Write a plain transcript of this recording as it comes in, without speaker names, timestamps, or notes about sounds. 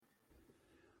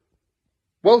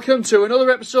Welcome to another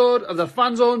episode of the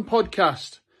Fanzone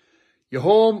podcast, your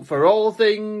home for all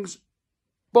things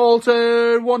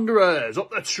Bolton Wanderers,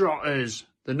 up the Trotters,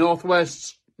 the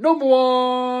Northwest's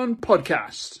 #1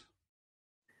 podcast.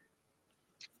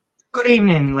 Good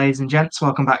evening, ladies and gents.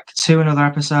 Welcome back to another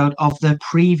episode of the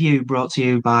preview brought to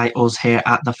you by us here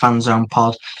at the Fanzone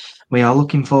pod. We are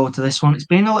looking forward to this one. It's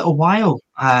been a little while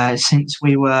since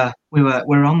we were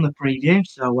on the preview.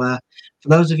 So for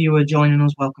those of you who are joining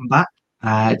us, welcome back.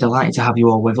 Delighted to have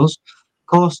you all with us. Of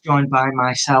course, joined by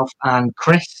myself and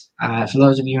Chris. For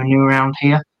those of you who are new around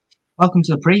here, welcome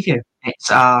to the preview. It's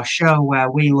our show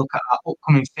where we look at our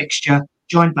upcoming fixture,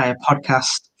 joined by a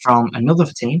podcast from another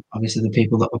team, obviously the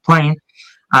people that we're playing,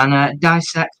 and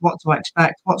dissect what to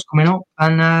expect, what's coming up,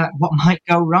 and what might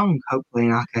go wrong. Hopefully,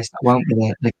 in our case, that won't be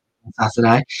the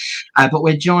Saturday. But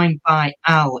we're joined by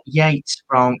Al Yates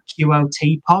from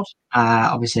QOTPOD.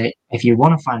 Obviously, if you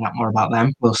want to find out more about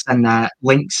them, we'll send their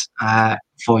links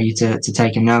for you to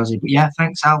take a nosy. But yeah,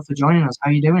 thanks, Al, for joining us. How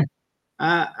are you doing?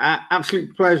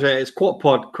 Absolute pleasure. It's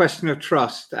QOTPOD, Question of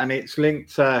Trust, and it's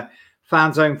linked to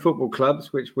Fanzone football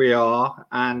clubs, which we are,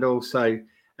 and also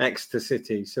Exeter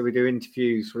City. So we do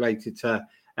interviews related to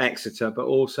Exeter, but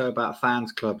also about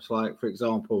fans clubs, like, for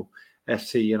example,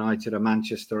 FC United of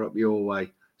Manchester up your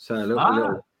way. So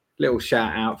a little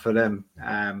shout out for them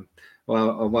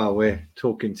while we're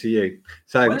talking to you.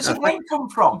 So where does the name come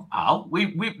from, Al?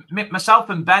 We myself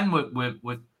and Ben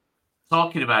were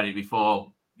talking about it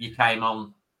before you came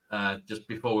on, just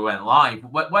before we went live.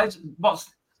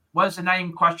 Where's the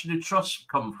name Question of Trust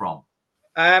come from?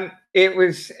 It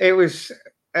was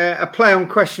a play on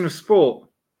Question of Sport,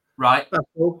 right? That's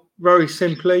all, very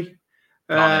simply,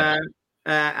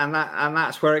 and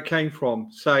that's where it came from.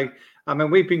 So, I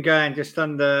mean, we've been going just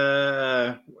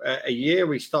under a year.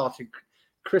 We started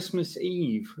Christmas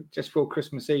Eve, just before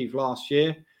Christmas Eve last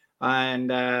year, and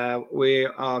we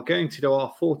are going to do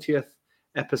our 40th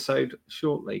episode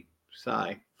shortly.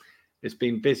 So, it's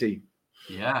been busy.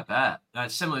 Yeah, I bet.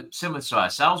 That's similar to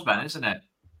ourselves, Ben, isn't it?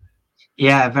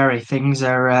 Yeah, very. Things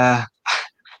are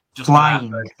Just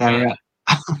flying. They're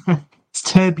it's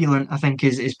turbulent, I think,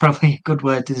 is probably a good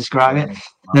word to describe it.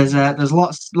 There's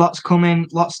lots coming,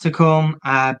 lots to come.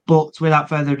 But without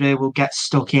further ado, we'll get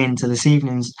stuck into this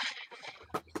evening's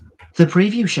the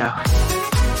preview show.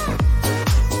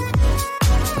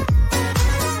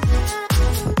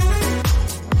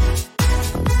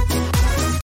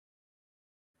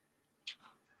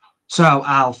 So,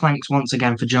 Al, thanks once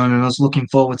again for joining us. Looking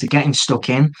forward to getting stuck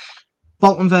in.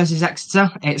 Bolton versus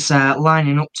Exeter. It's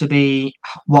lining up to be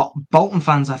what Bolton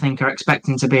fans, I think, are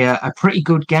expecting to be a pretty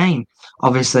good game.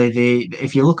 Obviously,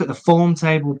 if you look at the form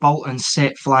table, Bolton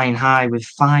sit flying high with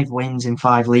 5 wins in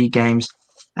 5 league games.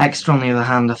 Exeter, on the other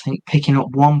hand, I think picking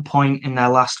up 1 point in their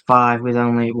last 5 with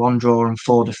only 1 draw and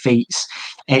 4 defeats.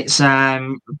 It's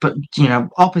but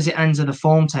opposite ends of the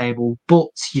form table.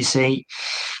 But you see,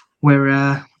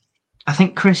 we're I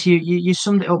think, Chris, you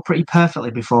summed it up pretty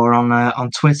perfectly before on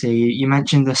Twitter. You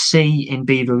mentioned the C in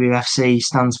BWFC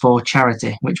stands for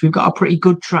charity, which we've got a pretty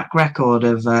good track record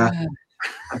of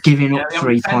giving up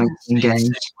 3 points in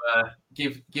games.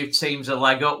 Give teams a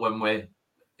leg up when we're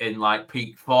in like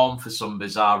peak form for some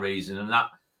bizarre reason, and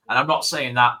I'm not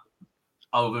saying that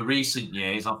over recent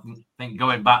years. I think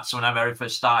going back to when I very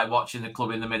first started watching the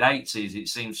club in the mid-80s, it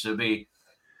seems to be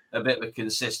a bit of a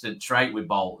consistent trait with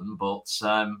Bolton, but.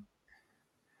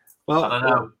 Well, I don't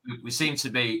know. We seem to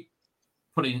be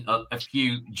putting a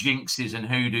few jinxes and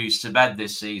hoodoos to bed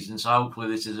this season, so hopefully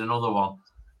this is another one.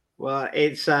 Well,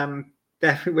 it's we're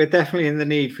definitely in the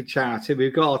need for charity.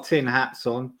 We've got our tin hats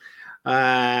on.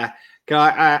 I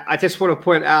just want to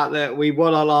point out that we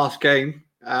won our last game,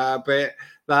 but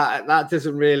that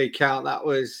doesn't really count. That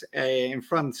was in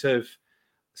front of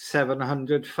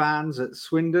 700 fans at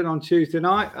Swindon on Tuesday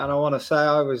night, and I want to say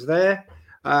I was there.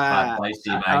 Bad place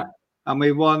to you, mate. And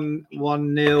we won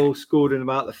 1-0, scored in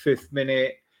about the 5th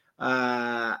minute.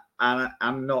 And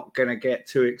I'm not going to get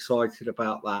too excited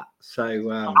about that. So,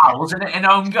 wasn't it an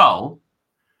own goal?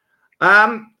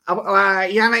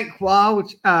 Yannick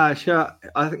Wild, I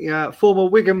think, former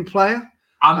Wigan player,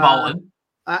 and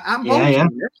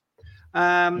Bolton.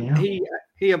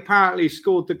 He apparently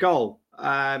scored the goal.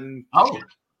 I'm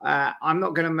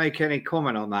not going to make any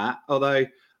comment on that, although.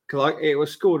 It was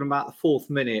scored in about the 4th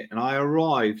minute, and I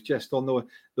arrived just on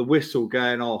the whistle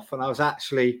going off, and I was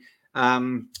actually I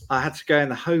had to go in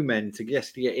the home end to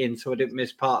get in, so I didn't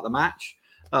miss part of the match.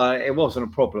 It wasn't a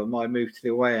problem. I moved to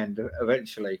the away end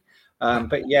eventually,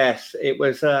 but yes, it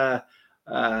was a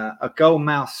goal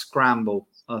mouth scramble.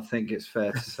 I think it's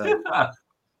fair to say.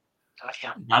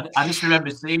 I just remember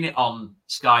seeing it on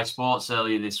Sky Sports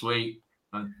earlier this week.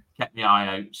 and kept my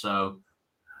eye out. So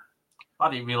I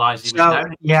didn't realise he was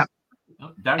down. Yeah.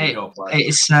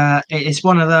 It's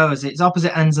one of those. It's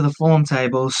opposite ends of the form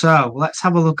table. So let's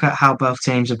have a look at how both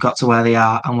teams have got to where they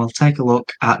are, and we'll take a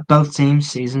look at both teams'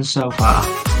 seasons so far.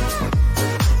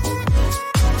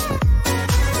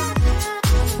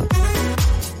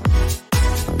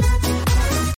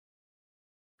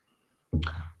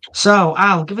 So,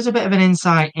 Al, give us a bit of an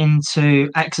insight into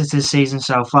Exeter's season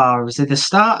so far. Obviously, the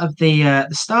start of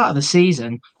the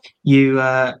season, you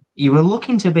were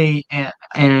looking to be in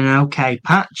an okay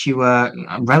patch. You were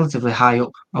relatively high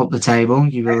up the table.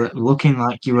 You were looking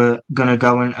like you were going to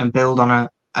go and build on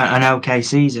an okay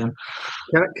season.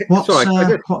 What's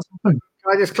happened? Can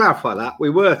I just clarify that?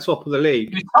 We were top of the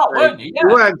league. Weren't you? Yeah.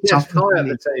 We weren't just high at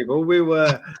the table. We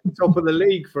were top of the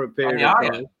league for a period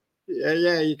of time.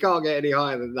 Yeah, you can't get any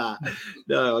higher than that.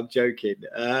 No, I'm joking.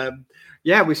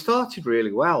 We started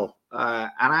really well.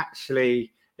 And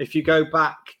actually, if you go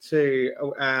back to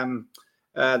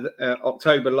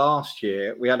October last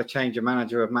year, we had a change of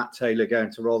manager of Matt Taylor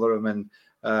going to Rotherham, and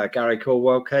Gary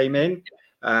Caldwell came in.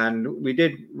 And we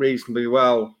did reasonably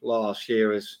well last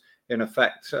year as, in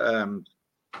effect, one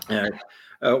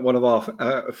of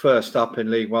our first up in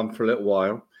League One for a little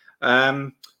while.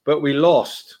 But we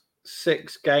lost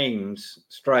 6 games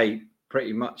straight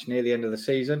pretty much near the end of the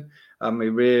season, and we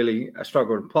really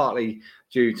struggled, partly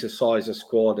due to size of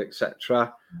squad,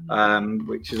 etc.,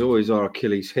 which is always our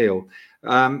Achilles heel,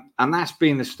 and that's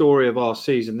been the story of our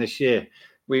season this year.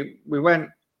 We went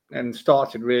and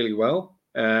started really well,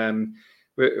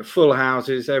 full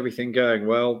houses, everything going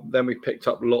well. Then we picked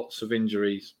up lots of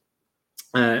injuries,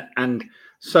 and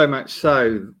so much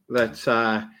so that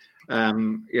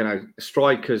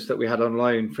strikers that we had on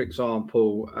loan, for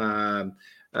example,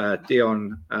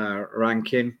 Dion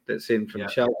Rankin, that's in from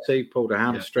Chelsea, pulled a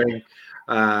hamstring.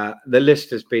 The list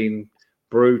has been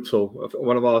brutal.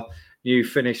 One of our new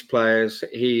Finnish players,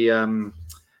 he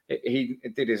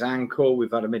did his ankle.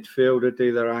 We've had a midfielder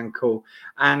do their ankle,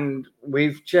 and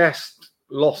we've just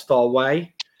lost our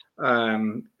way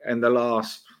in the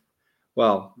last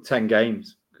 10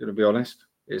 games. To be honest,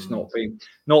 it's not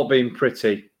been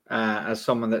pretty. As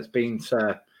someone that's been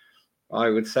to, I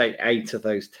would say, 8 of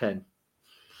those 10.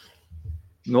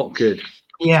 Not good.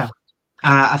 Yeah.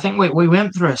 I think we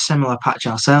went through a similar patch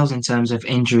ourselves in terms of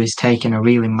injuries taking a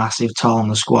really massive toll on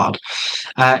the squad.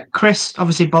 Chris,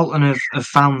 obviously Bolton have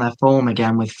found their form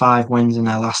again with 5 wins in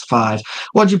their last 5.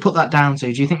 What do you put that down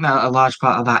to? Do you think that a large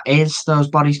part of that is those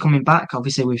bodies coming back?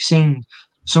 Obviously, we've seen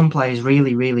some players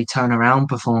really, really turn around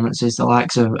performances, the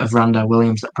likes of Rando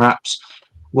Williams, that perhaps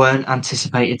weren't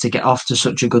anticipated to get off to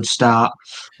such a good start.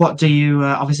 What do you,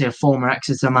 obviously a former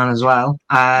Exeter man as well,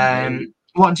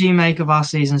 what do you make of our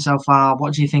season so far?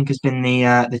 What do you think has been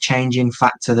the changing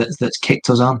factor that's kicked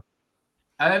us on?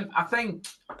 I think,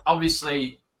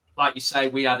 obviously, like you say,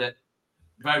 we had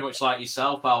very much like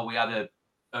yourself, Al, we had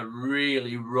a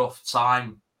really rough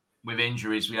time with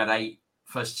injuries. We had 8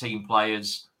 first-team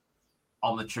players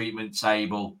on the treatment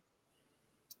table.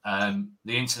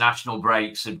 The international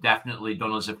breaks have definitely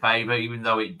done us a favour, even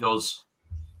though it does.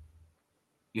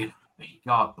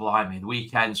 God blimey, the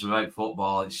weekends without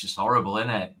football, it's just horrible, isn't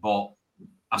it? But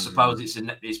I suppose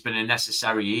it's been a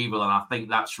necessary evil, and I think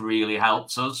that's really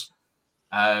helped us.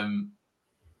 I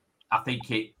think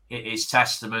it is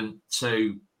testament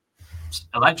to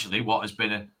allegedly what has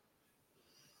been a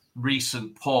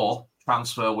recent poor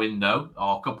transfer window,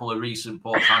 or a couple of recent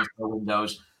poor transfer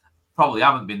windows. Probably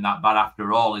haven't been that bad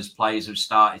after all, as players have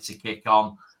started to kick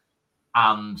on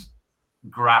and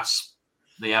grasp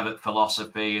the Everett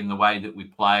philosophy and the way that we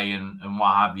play and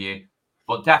what have you.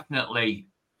 But definitely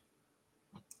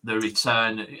the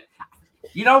return,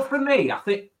 for me, I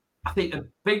think a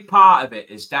big part of it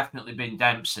has definitely been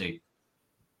Dempsey.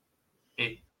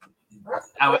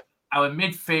 Our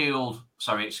midfield,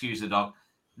 sorry, excuse the dog,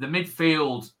 the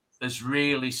midfield has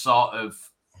really sort of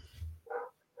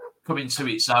come into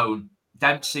its own.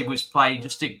 Dempsey was playing,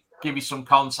 just to give you some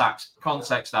context,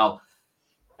 Al.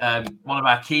 One of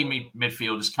our key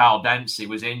midfielders, Carl Dempsey,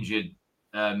 was injured.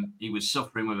 He was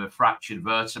suffering with a fractured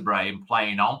vertebrae and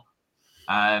playing on.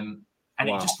 And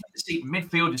it just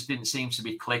midfield just didn't seem to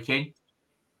be clicking.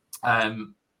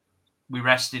 We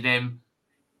rested him.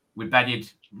 We bedded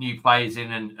new players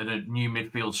in and a new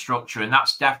midfield structure, and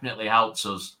that's definitely helped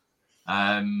us.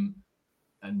 And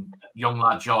young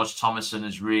lad George Thomason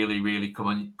has really, really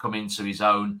come into his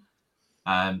own.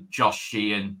 Josh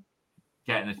Sheehan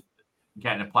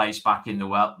getting a place back in the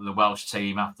Welsh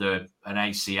team after an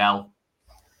ACL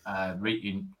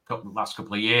in the last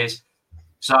couple of years.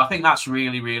 So I think that's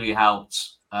really, really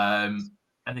helped. And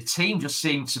the team just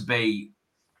seemed to be,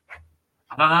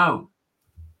 I don't know.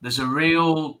 There's a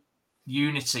real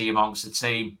unity amongst the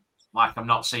team, like I'm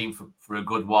not seeing for a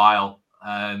good while.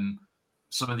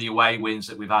 Some of the away wins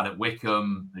that we've had at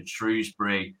Wickham and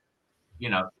Shrewsbury,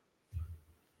 we're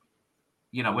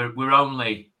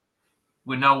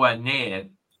nowhere near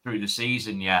through the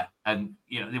season yet, and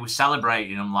they were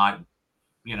celebrating them like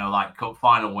cup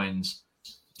final wins.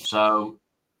 So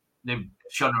they've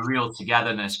shown a real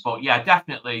togetherness. But yeah,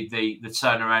 definitely the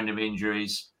turnaround of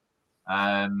injuries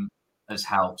has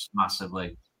helped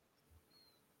massively.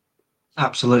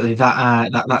 Absolutely,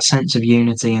 that sense of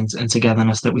unity and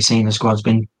togetherness that we see in the squad's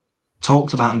been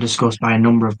talked about and discussed by a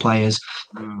number of players,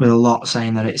 with a lot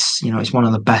saying that it's one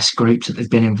of the best groups that they've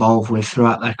been involved with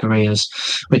throughout their careers,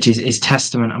 which is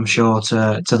testament, I'm sure,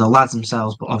 to the lads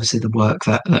themselves, but obviously the work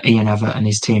that Ian Everett and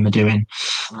his team are doing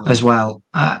as well.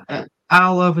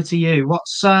 Al, over to you. What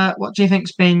do you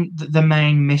think's been the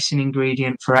main missing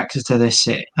ingredient for Exeter this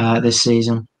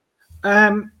season?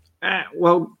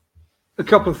 Well, a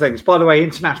couple of things. By the way,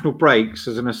 international breaks,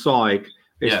 as an aside,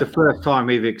 it's the first time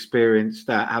we've experienced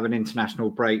having international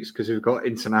breaks, because we've got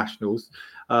internationals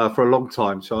for a long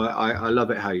time. So I love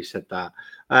it how you said that.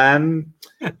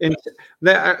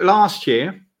 Last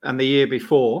year and the year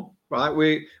before, right,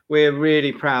 we're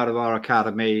really proud of our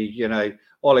academy.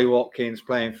 Ollie Watkins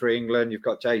playing for England. You've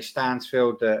got Jay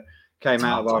Stansfield that came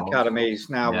out of our academies,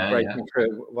 now breaking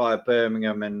through via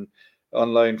Birmingham and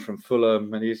on loan from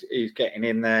Fulham, and he's getting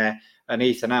in there. And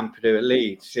Ethan Ampadu at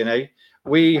Leeds.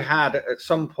 We had at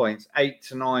some points 8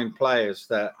 to 9 players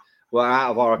that were out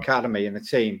of our academy in the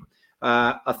team.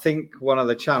 I think one of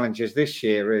the challenges this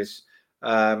year is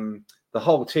the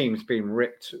whole team's been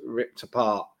ripped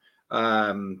apart,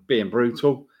 being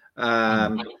brutal.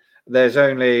 I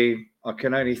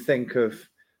can only think of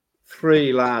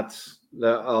 3 lads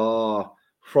that are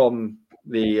from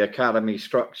the academy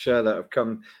structure that have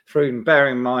come through. And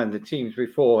bearing in mind the teams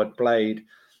before had played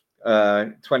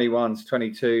 21s,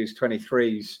 22s,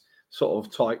 23s sort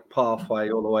of type pathway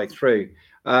all the way through.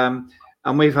 And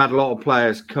we've had a lot of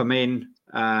players come in.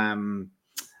 Some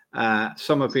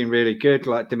have been really good,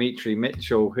 like Dimitri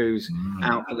Mitchell, who's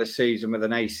out for the season with an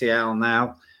ACL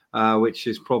now, which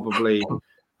is probably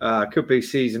could be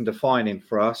season defining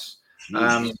for us.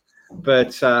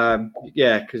 Because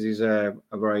he's a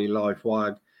very live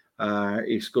wide.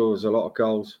 He scores a lot of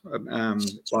goals.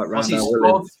 Like he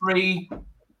scored 3,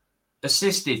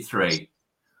 assisted 3.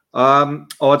 I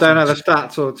don't know the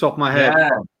stats off the top of my head.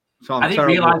 Yeah. So I didn't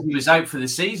realise he was out for the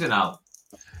season, Al.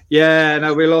 Yeah,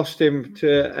 no, we lost him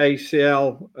to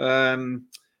ACL. Trying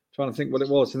to think what it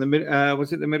was in the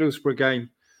was it the Middlesbrough game?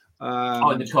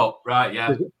 In the cup, right?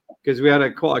 Yeah, because we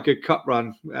had quite a good cup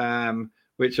run,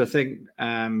 which I think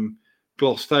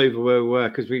glossed over where we were,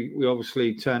 because we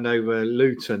obviously turned over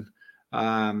Luton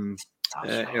in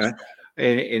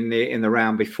the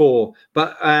round before.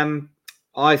 But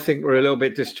I think we're a little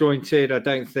bit disjointed. I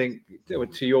don't think,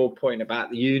 to your point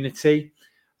about the unity,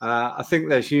 I think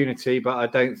there's unity, but I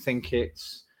don't think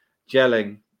it's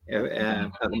gelling at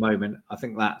the moment. I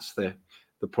think that's the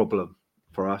problem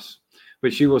for us,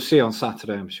 which you will see on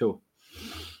Saturday, I'm sure.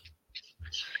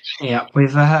 Yeah,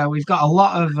 we've got a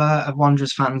lot of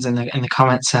Wanderers fans in the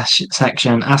comment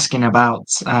section asking about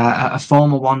a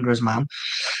former Wanderers man.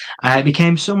 It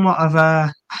became somewhat of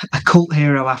a cult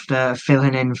hero after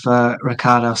filling in for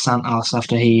Ricardo Santos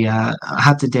after he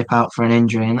had to dip out for an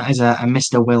injury, and that is a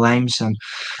Mr. Will Aimson.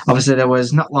 Obviously, there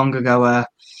was not long ago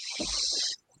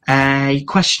a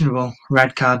questionable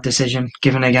red card decision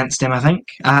given against him, I think.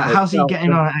 How's he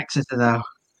getting on at Exeter, though?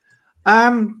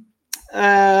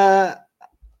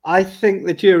 I think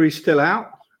the jury's still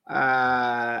out.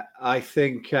 I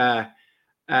think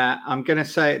I'm going to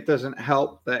say it doesn't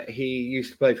help that he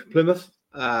used to play for Plymouth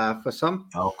for some.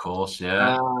 Oh, of course,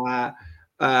 yeah.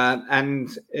 And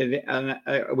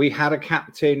we had a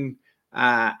captain,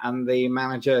 and the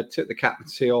manager took the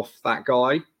captaincy off that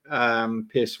guy,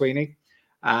 Piers Sweeney,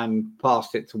 and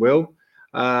passed it to Will.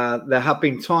 There have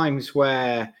been times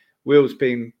where Will's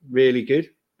been really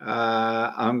good.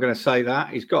 I'm going to say that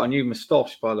he's got a new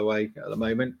moustache, by the way, at the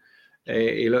moment.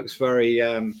 He looks very.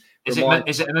 Is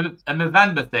it a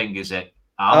November thing? Is it?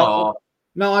 No,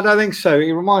 I don't think so.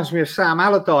 He reminds me of Sam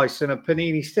Allardyce in a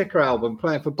Panini sticker album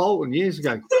playing for Bolton years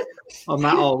ago. I'm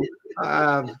that old.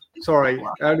 Sorry,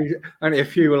 only a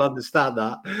few will understand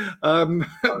that.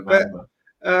 But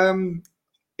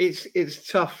it's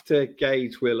tough to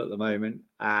gauge Will at the moment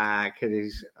because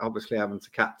he's obviously having to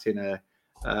captain a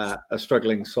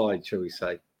struggling side, shall we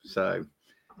say. So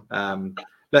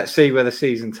let's see where the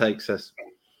season takes us.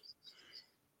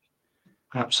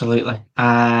 Absolutely.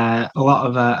 A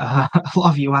lot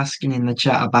of you asking in the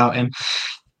chat about him.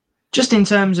 Just in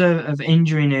terms of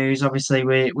injury news, obviously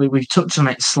we've touched on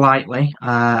it slightly.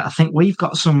 I think we've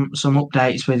got some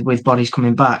updates with bodies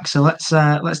coming back. So let's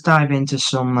dive into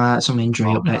some injury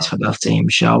updates for both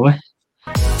teams, shall we?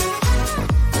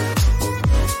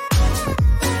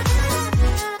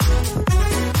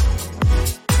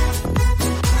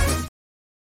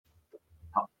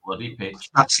 Bloody pitch.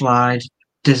 That slide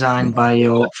designed by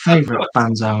your favourite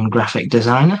Fanzone graphic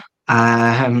designer,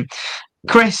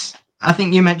 Chris. I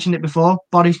think you mentioned it before.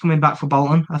 Bodies coming back for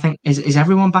Bolton. I think is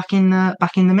everyone back in the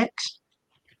mix?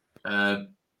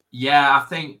 Yeah, I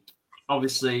think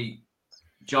obviously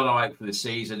John out for the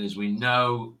season, as we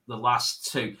know. The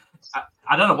last two,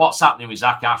 I don't know what's happening with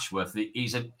Zach Ashworth.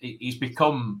 He's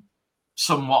become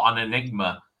somewhat an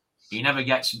enigma. He never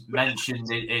gets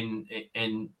mentioned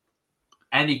in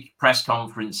any press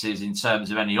conferences in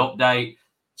terms of any update.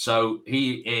 So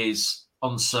he is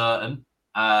uncertain.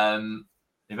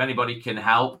 If anybody can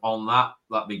help on that,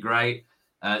 that'd be great.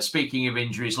 Speaking of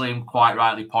injuries, Liam quite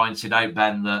rightly pointed out,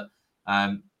 Ben, that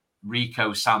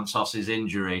Rico Santos's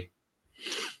injury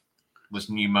was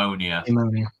pneumonia.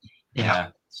 Yeah.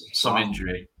 Some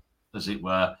injury, as it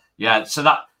were. Yeah, so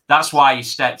that's why he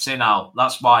stepped in, Al.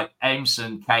 That's why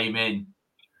Aimson came in.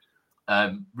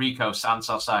 Rico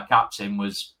Santos, our captain,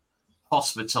 was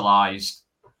hospitalised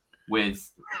with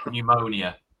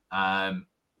pneumonia.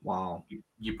 Wow.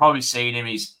 You've probably seen him.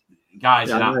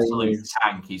 Guy's an absolute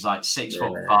tank. He's like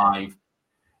 6'5",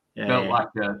 built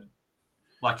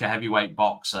like a heavyweight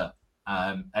boxer,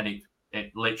 and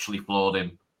it literally floored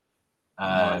him.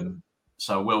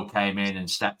 So Will came in and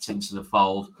stepped into the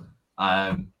fold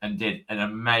and did an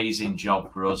amazing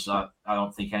job for us. I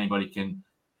don't think anybody can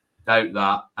doubt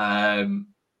that.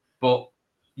 But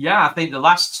yeah, I think the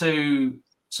last two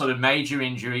sort of major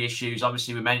injury issues,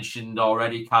 obviously we mentioned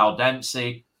already Kyle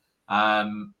Dempsey.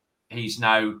 He's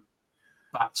now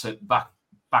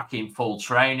back in full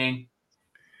training.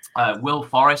 Will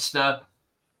Forrester,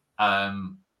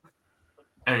 who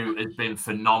has been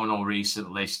phenomenal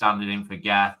recently, standing in for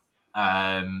Geth.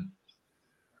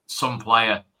 Some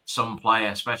player,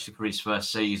 especially for his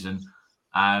first season.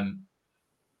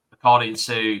 According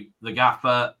to the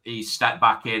gaffer, he stepped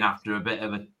back in after a bit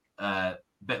of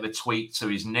a tweak to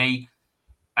his knee,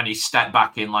 and he stepped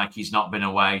back in like he's not been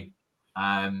away.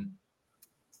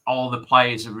 All the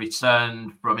players have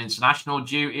returned from international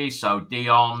duty. So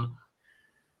Dion,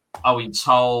 Owen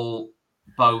Toll,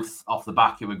 both off the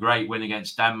back of a great win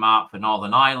against Denmark for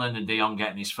Northern Ireland, and Dion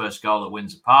getting his first goal at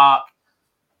Windsor Park,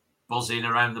 buzzing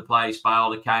around the place by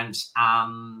all accounts,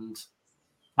 and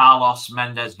Carlos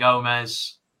Mendes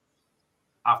Gomez,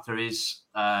 after his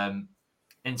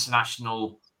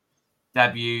international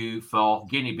debut for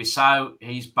Guinea-Bissau,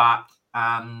 he's back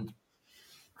and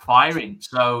firing.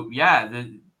 So yeah,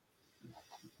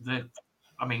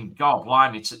 I mean, God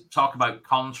blimey, to talk about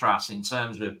contrast in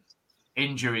terms of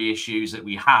injury issues that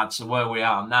we had to where we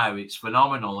are now, it's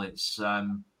phenomenal. It's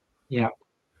all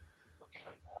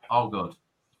good.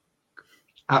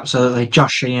 Absolutely.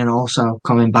 Josh Sheehan also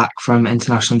coming back from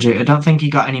international duty. I don't think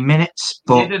he got any minutes,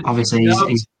 but obviously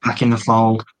he's back in the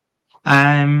fold.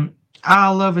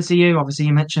 Al, over to you. Obviously,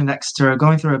 you mentioned Exeter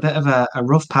going through a bit of a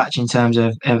rough patch in terms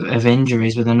of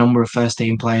injuries with a number of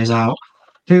first-team players out.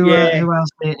 Who else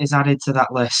is added to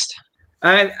that list?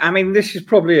 I mean, this is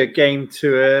probably a game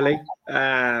too early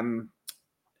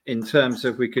in terms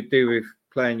of we could do with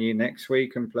playing you next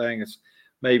week and playing us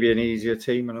maybe an easier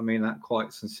team, and I mean that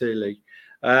quite sincerely.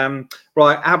 Right,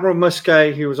 Admiral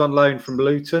Musquet, he was on loan from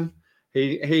Luton.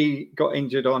 He got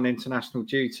injured on international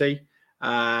duty.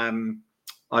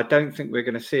 I don't think we're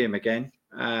going to see him again.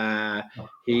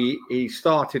 He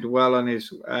started well on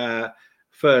his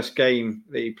first game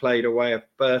that he played away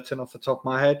at Burton, off the top of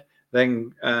my head.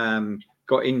 Then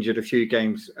got injured a few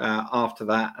games after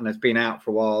that, and has been out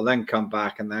for a while. Then come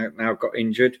back and now got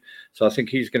injured. So I think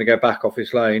he's going to go back off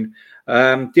his loan.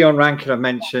 Dion Rankin, I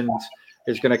mentioned,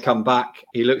 is going to come back.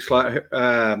 He looks like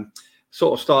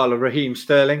sort of style of Raheem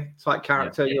Sterling type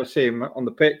character. You'll see him on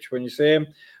the pitch when you see him.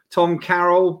 Tom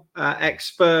Carroll,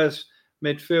 ex-Spurs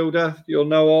midfielder you'll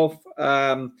know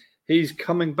of. He's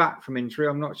coming back from injury.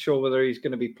 I'm not sure whether he's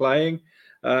going to be playing.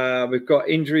 We've got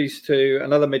injuries to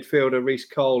another midfielder, Reece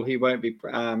Cole. He won't be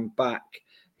back.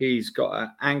 He's got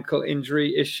an ankle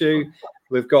injury issue.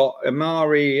 We've got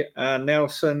Amari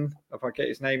Nelson, if I get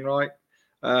his name right.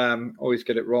 Always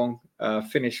get it wrong.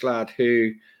 Finnish lad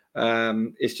who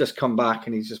is just come back,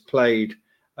 and he's just played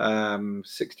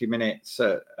 60 minutes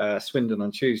at Swindon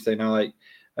on Tuesday night,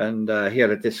 and he had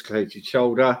a dislocated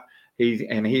shoulder.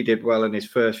 He did well in his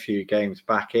first few games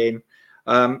back in.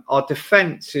 Our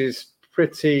defence is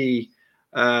pretty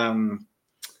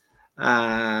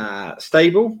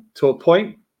stable to a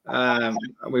point.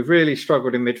 We've really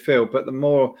struggled in midfield, but the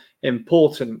more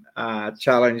important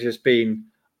challenge has been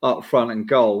up front and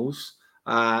goals.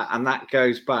 And that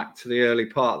goes back to the early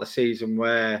part of the season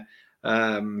where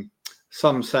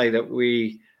some say that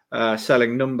we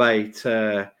selling Numbe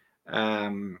to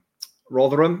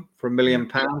Rotherham for £1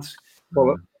 million.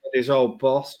 Well, his old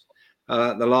boss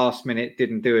at the last minute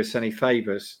didn't do us any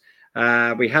favours.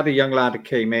 We had a young lad who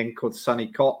came in called Sonny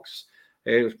Cox.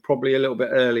 It was probably a little bit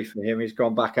early for him. He's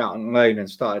gone back out on loan and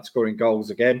started scoring goals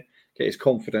again, get his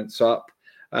confidence up.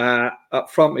 Up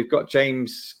front, we've got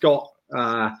James Scott,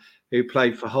 who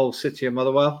played for Hull City and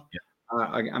Motherwell.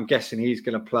 I'm guessing he's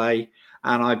going to play.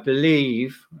 And I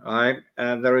believe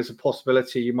there is a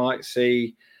possibility you might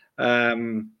see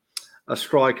a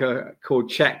striker called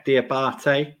Czech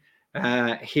Diabate.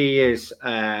 He is...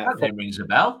 that name rings a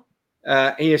bell.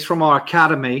 He is from our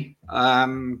academy.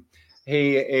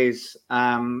 He is.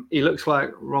 He looks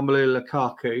like Romelu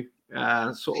Lukaku,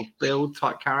 sort of build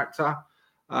type character,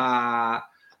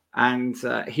 and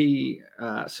he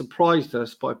surprised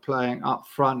us by playing up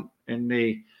front in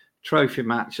the trophy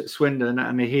match at Swindon,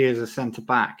 and he is a centre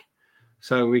back.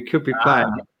 So we could be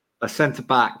playing a centre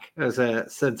back as a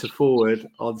centre forward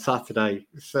on Saturday.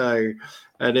 So,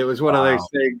 and it was one of those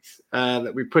things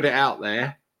that we put it out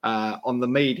there on the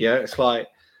media. It's like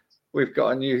we've got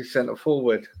a new centre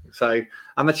forward. So,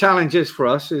 and the challenge is for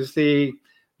us is the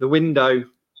window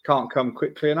can't come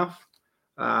quickly enough,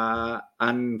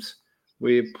 and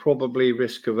we're probably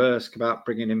risk averse about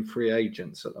bringing in free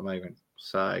agents at the moment.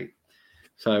 So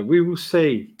we will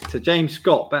see. So James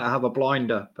Scott better have a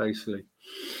blinder, basically.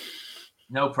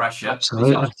 No pressure.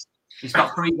 Absolutely. He's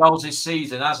got 3 goals this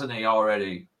season, hasn't he,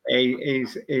 already?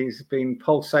 He's been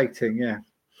pulsating, yeah.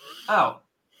 Oh,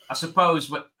 I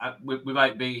suppose we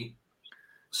might be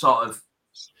sort of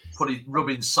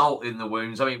rubbing salt in the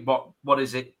wounds. I mean, what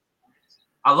is it?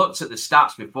 I looked at the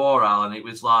stats before, Alan. It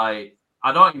was like,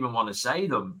 I don't even want to say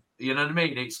them. You know what I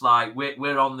mean? It's like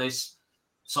we're on this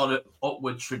sort of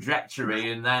upward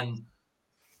trajectory, and then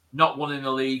not won in the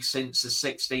league since the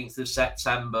 16th of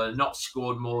September, not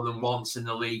scored more than once in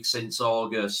the league since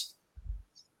August.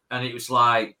 And it was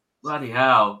like, bloody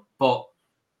hell. But,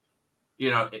 you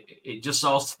know, it just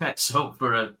all sets up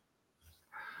for a,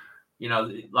 you know,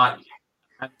 like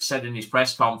I said in his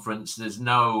press conference, there's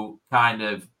no kind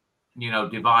of, you know,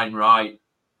 divine right.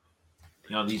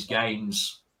 You know, these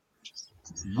games,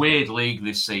 weird league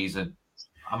this season.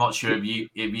 I'm not sure if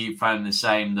you found the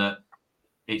same, that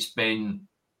it's been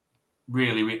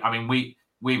really, I mean,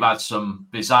 we've had some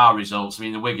bizarre results. I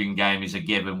mean, the Wigan game is a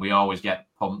given. We always get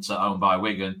pumped at home by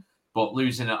Wigan. But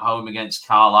losing at home against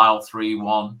Carlisle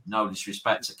 3-1, no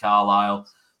disrespect to Carlisle.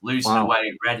 Losing away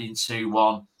at Reading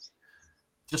 2-1.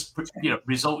 Just, you know,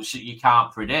 results that you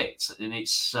can't predict. And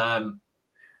it's, as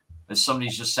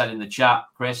somebody's just said in the chat,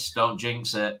 Chris, don't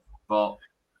jinx it. But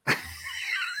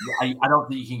I don't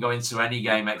think you can go into any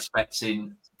game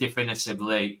expecting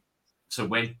definitively to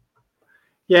win.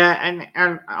 Yeah,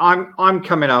 and I'm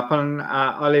coming up, and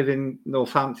I live in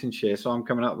Northamptonshire, so I'm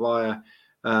coming up via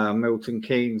Milton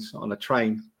Keynes on a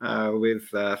train with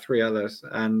 3 others,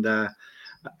 and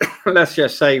let's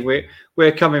just say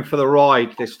we're coming for the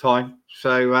ride this time.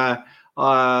 So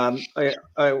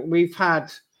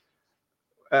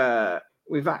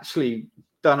we've actually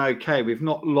done okay. We've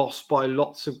not lost by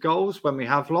lots of goals when we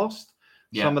have lost.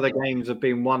 Yeah. Some of the games have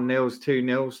been 1-0s,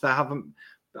 2-0s. There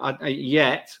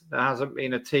hasn't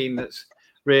been a team that's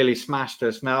really smashed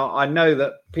us. Now, I know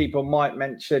that people might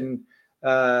mention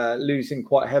losing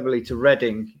quite heavily to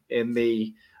Reading in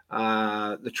the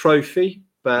trophy,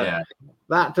 but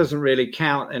that doesn't really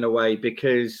count in a way,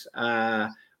 because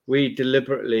we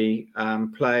deliberately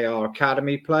play our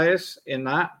academy players in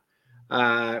that.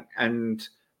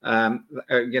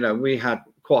 You know, we had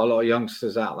quite a lot of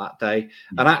youngsters out that day.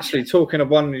 And actually, talking of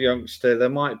one youngster, there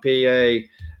might be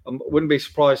wouldn't be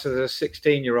surprised if a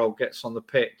 16-year-old gets on the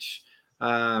pitch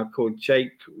called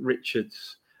Jake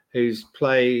Richards, who's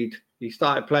played. He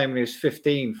started playing when he was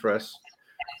 15 for us.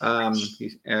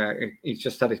 He's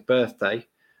just had his birthday,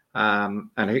 and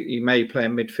he may play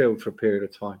in midfield for a period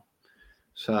of time.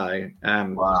 So,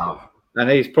 wow! And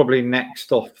he's probably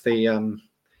next off the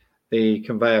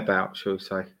conveyor belt, shall we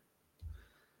say?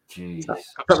 Jeez.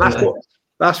 But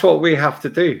that's what we have to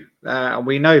do.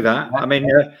 We know that. I mean,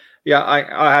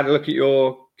 I had a look at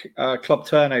your club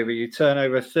turnover. You turn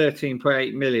over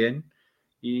 13.8 million.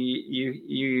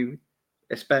 You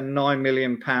spend £9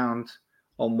 million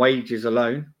on wages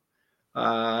alone.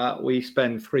 We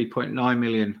spend 3.9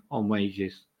 million on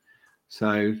wages.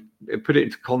 So put it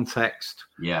into context.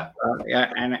 Yeah.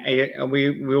 And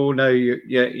we all know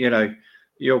you're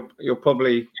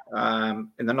probably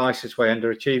in the nicest way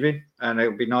underachieving, and it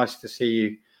would be nice to see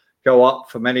you go up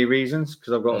for many reasons,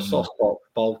 because I've got a soft spot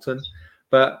for Bolton.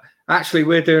 But actually,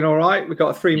 we're doing all right. We've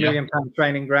got a £3 million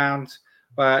training ground.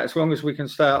 As long as we can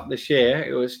stay up this year,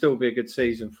 it will still be a good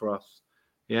season for us.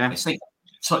 Yeah. I think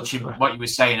touching what you were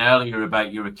saying earlier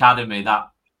about your academy, that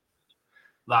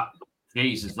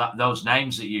Jesus, those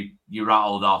names that you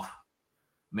rattled off.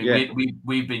 I mean,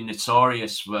 we've been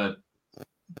notorious for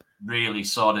really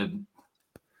sort of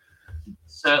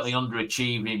certainly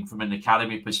underachieving from an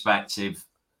academy perspective.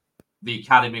 The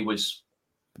academy was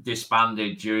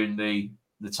disbanded during the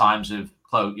times of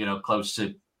close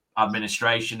to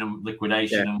administration and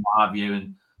liquidation and what have you,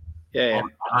 and all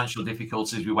the financial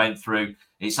difficulties we went through.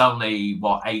 It's only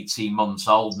 18 months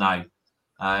old now,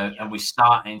 and we're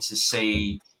starting to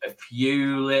see a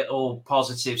few little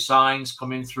positive signs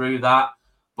coming through that.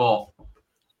 But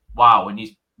wow, when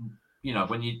you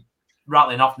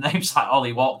rattling off names like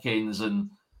Ollie Watkins and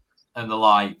the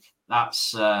like,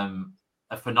 that's a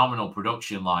phenomenal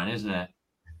production line, isn't it?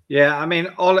 Yeah, I mean,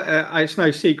 it's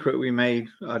no secret we made,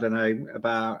 I don't know,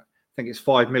 I think it's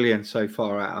 5 million so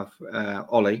far out of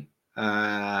Ollie.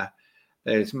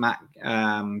 There's Matt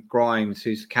Grimes,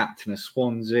 who's the captain of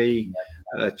Swansea.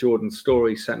 Jordan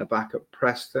Story, centre back at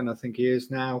Preston, I think he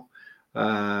is now.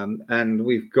 And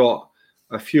we've got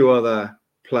a few other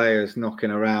players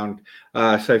knocking around.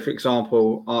 So, for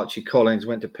example, Archie Collins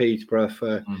went to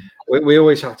Peterborough. We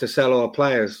always have to sell our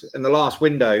players. In the last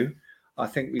window, I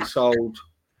think we sold,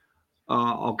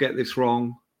 I'll get this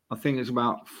wrong, I think it's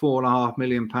about £4.5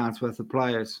 million worth of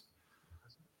players.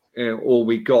 All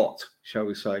we got, shall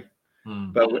we say.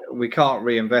 But we can't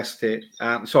reinvest it.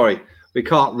 We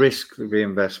can't risk the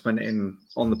reinvestment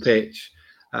on the pitch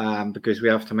because we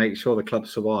have to make sure the club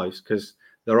survives, because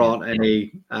there aren't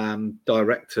any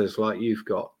directors like you've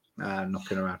got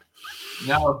knocking around.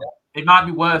 No, it might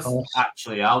be worth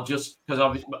actually. I'll just,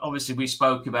 because obviously we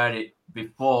spoke about it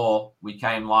before we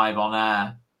came live on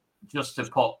air, just to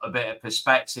put a bit of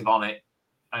perspective on it,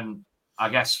 and I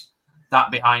guess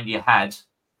that behind your head,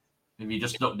 if you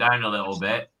just look down a little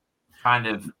bit, kind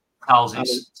of tells it,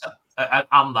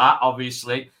 and that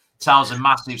obviously tells a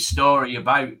massive story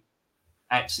about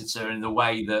Exeter and the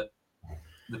way that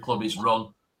the club is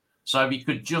run. So if you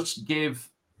could just give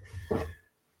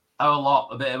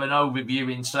a bit of an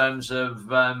overview in terms of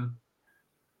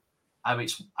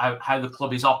how the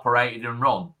club is operated and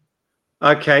run.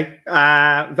 Okay,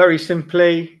 very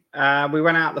simply, we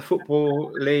went out the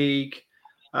Football League.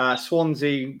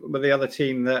 Swansea were the other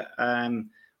team that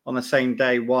on the same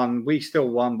day won. We still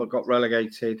won, but got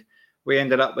relegated. We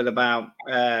ended up with about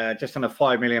just under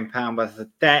 £5 million worth of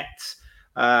debt.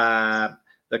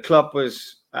 The club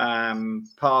was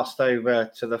passed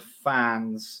over to the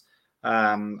fans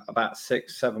about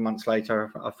 6-7 months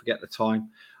later, I forget the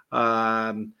time,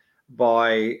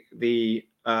 by the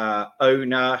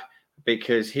owner,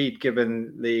 because he'd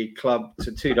given the club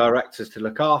to two directors to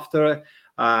look after it.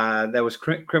 There was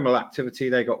criminal activity.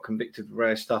 They got convicted of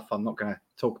rare stuff. I'm not going to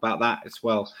talk about that. It's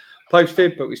well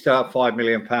posted, but we still have £5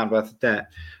 million worth of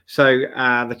debt. So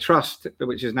the trust,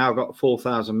 which has now got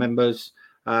 4,000 members,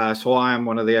 so I am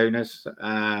one of the owners,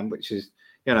 which is,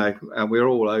 we're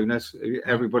all owners.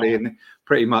 Everybody in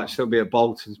pretty much, there'll be a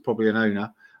Bolton's probably an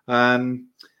owner.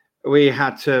 We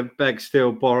had to beg,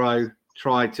 steal, borrow,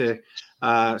 try to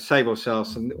save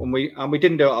ourselves, and we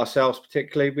didn't do it ourselves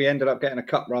particularly. We ended up getting a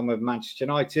cup run with Manchester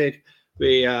United.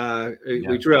 We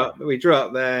drew up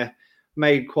there,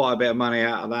 made quite a bit of money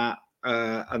out of that,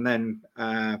 and then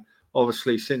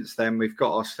obviously since then we've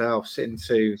got ourselves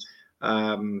into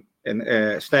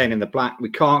staying in the black. We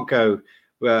can't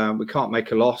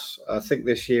make a loss. I think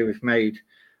this year we've made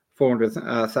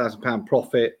 £400,000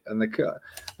 profit, and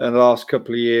the last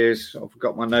couple of years, I've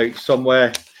got my notes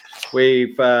somewhere,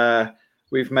 we've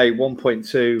made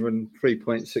 1.2 and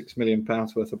 3.6 million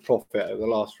pounds worth of profit over the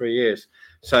last 3 years.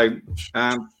 So,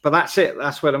 but that's it.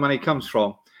 That's where the money comes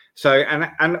from. So,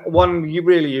 and one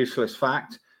really useless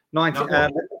fact: a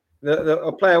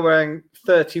player wearing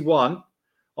 31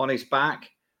 on his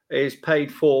back is paid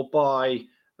for by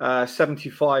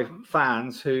 75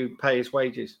 fans who pay his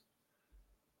wages.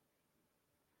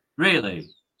 Really?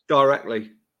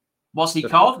 Directly. What's he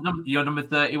called? Your number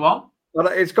 31?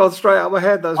 It's gone straight out of my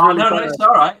head. That's really no, it's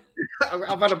all right.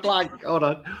 I've had a blank. Hold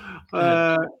on.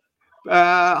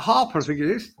 Harper, I think it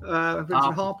is.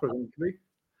 Vincent Harper, I think it could be.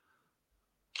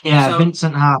 Yeah,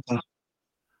 Vincent Harper.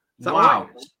 Wow.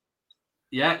 Right?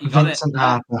 Yeah, you got Vincent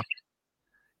Harper.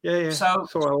 Yeah. So,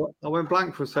 sorry, I went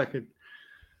blank for a second.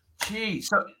 Gee,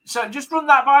 so just run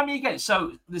that by me again.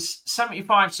 So there's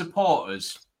 75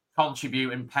 supporters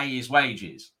contribute and pay his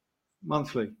wages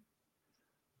monthly.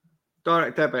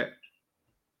 Direct debit.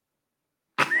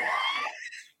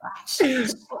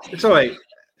 Sorry,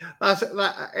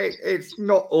 it's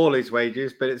not all his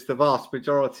wages, but it's the vast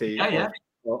majority of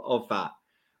that.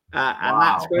 And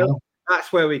wow.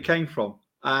 that's where we came from.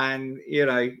 And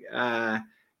the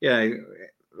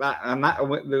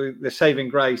saving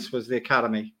grace was the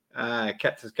academy.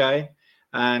 Kept us going,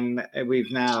 and we've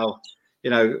now,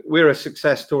 we're a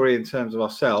success story in terms of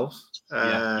ourselves.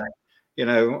 And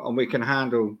we can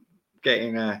handle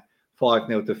getting a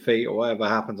 5-0 defeat or whatever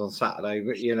happens on Saturday.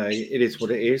 But it is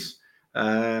what it is,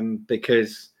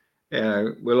 because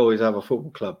we'll always have a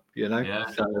football club.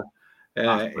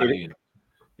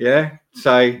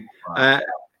 So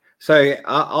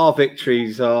our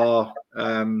victories are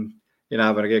having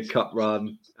a good cup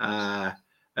run,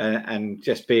 and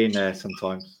just being there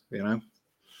sometimes.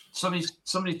 Somebody's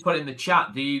put in the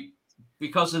chat, do you,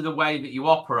 because of the way that you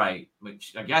operate,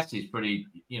 which I guess is pretty,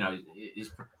 is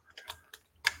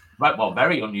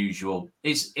very unusual.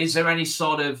 Is there any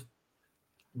sort of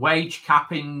wage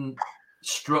capping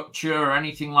structure or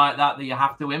anything like that you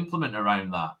have to implement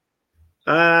around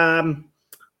that?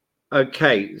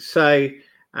 Okay, so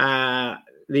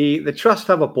the trust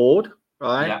have a board,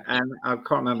 right? Yeah. And I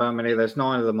can't remember how many. There's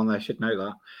 9 of them on there. I should know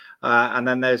that. And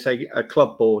then there's a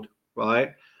club board,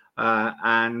 right?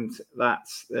 And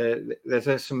that's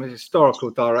there's some historical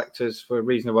directors for a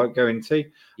reason I won't go into.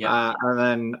 Yeah. And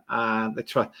then the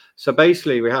trust. So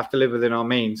basically, we have to live within our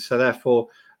means. So therefore,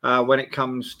 when it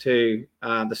comes to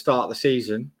the start of the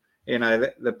season,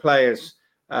 the players'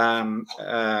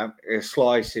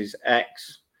 slice is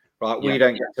X, right? Yeah. We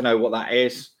don't get to know what that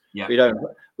is. Yeah. We don't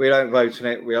vote on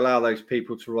it. We allow those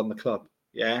people to run the club.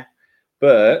 Yeah.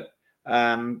 But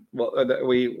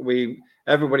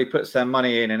everybody puts their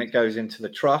money in and it goes into the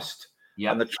trust.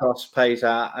 Yeah. And the trust pays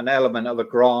out an element of a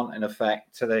grant in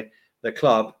effect to the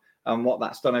club. And what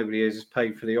that's done over the years is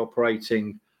paid for the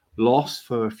operating loss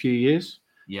for a few years.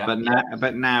 Yeah.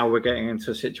 But now we're getting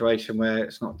into a situation where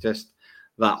it's not just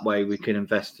that way. We can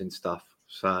invest in stuff.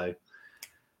 So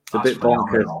it's a bit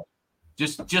bonkers.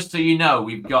 Just so you know,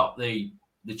 we've got the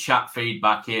chat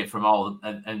feedback here from all,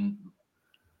 and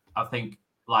I think,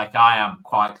 like I am,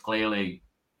 quite clearly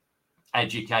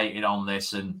educated on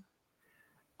this, and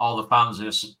all the fans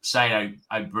are saying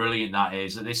how brilliant that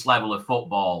is. At this level of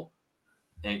football,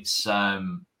 it's as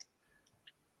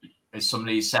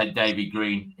somebody said, Davy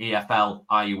Green, EFL,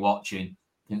 are you watching?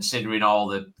 Considering all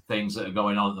the things that are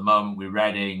going on at the moment with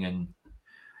Reading, and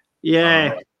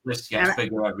list gets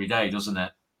bigger every day, doesn't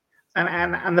it?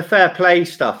 And the fair play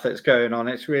stuff that's going on,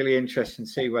 it's really interesting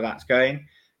to see where that's going.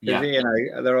 Because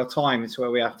there are times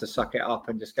where we have to suck it up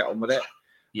and just get on with it.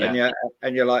 Yeah.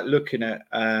 And you're like looking at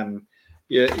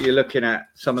you're looking at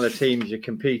some of the teams you're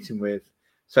competing with.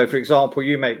 So for example,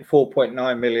 you make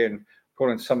 4.9 million,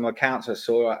 according to some accounts I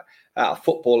saw, out of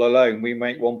football alone. We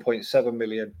make 1.7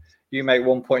 million. You make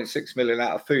 1.6 million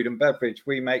out of food and beverage.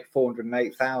 We make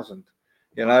 408,000.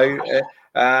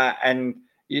 And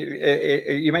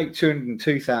you make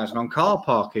 202,000 on car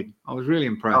parking. I was really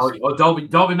impressed. Oh,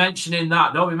 don't be mentioning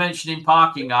that. Don't be mentioning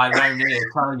parking guy around here.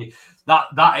 I'm telling you,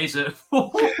 that is a.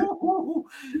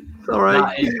 Sorry.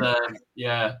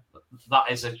 That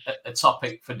is a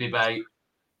topic for debate.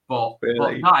 But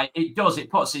it does. It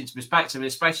puts it into perspective,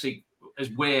 especially as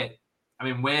we're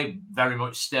very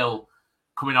much still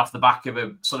coming off the back of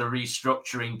a sort of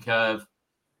restructuring curve.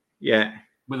 Yeah.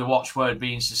 With the watchword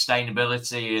being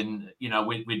sustainability, and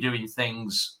we're doing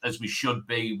things as we should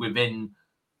be within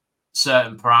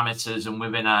certain parameters and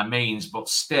within our means, but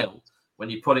still, when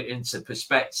you put it into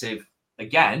perspective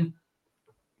again,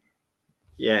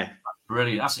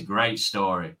 brilliant. That's a great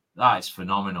story. That is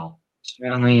phenomenal. It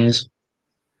certainly is.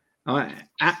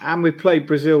 And we played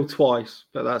Brazil twice,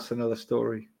 but that's another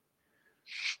story.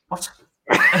 What?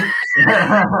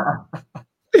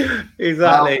 Exactly.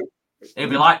 Well,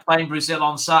 it'll be like playing Brazil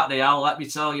on Saturday, Al. Let me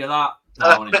tell you that.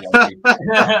 No,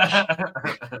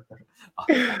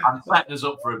 I'm setting us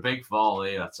up for a big fall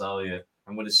here, I tell you.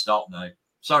 I'm going to stop now.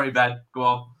 Sorry, Ben. Go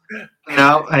on.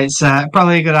 No, it's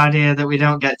probably a good idea that we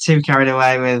don't get too carried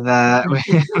away with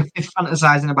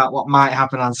fantasizing about what might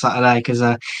happen on Saturday, because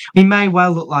we may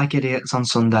well look like idiots on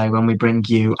Sunday when we bring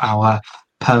you our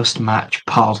post-match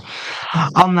pod.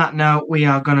 On that note, we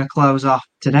are going to close off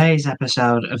today's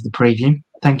episode of the preview.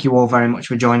 Thank you all very much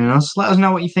for joining us. Let us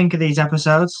know what you think of these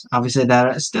episodes. Obviously,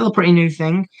 they're still a pretty new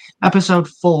thing. Episode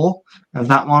 4 of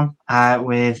that one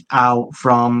with Al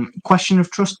from Question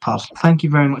of Trust Pod. Thank you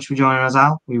very much for joining us,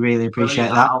 Al. We really appreciate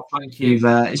that. Al, thank you.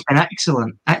 It's been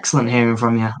excellent hearing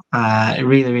from you.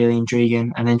 Really, really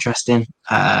intriguing and interesting.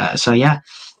 So yeah,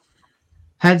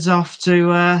 heads off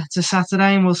to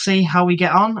Saturday, and we'll see how we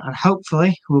get on. And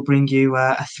hopefully, we'll bring you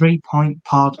a 3-point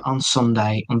pod on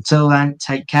Sunday. Until then,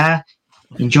 take care.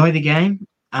 Enjoy the game,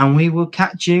 and we will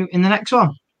catch you in the next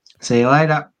one. See you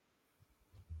later.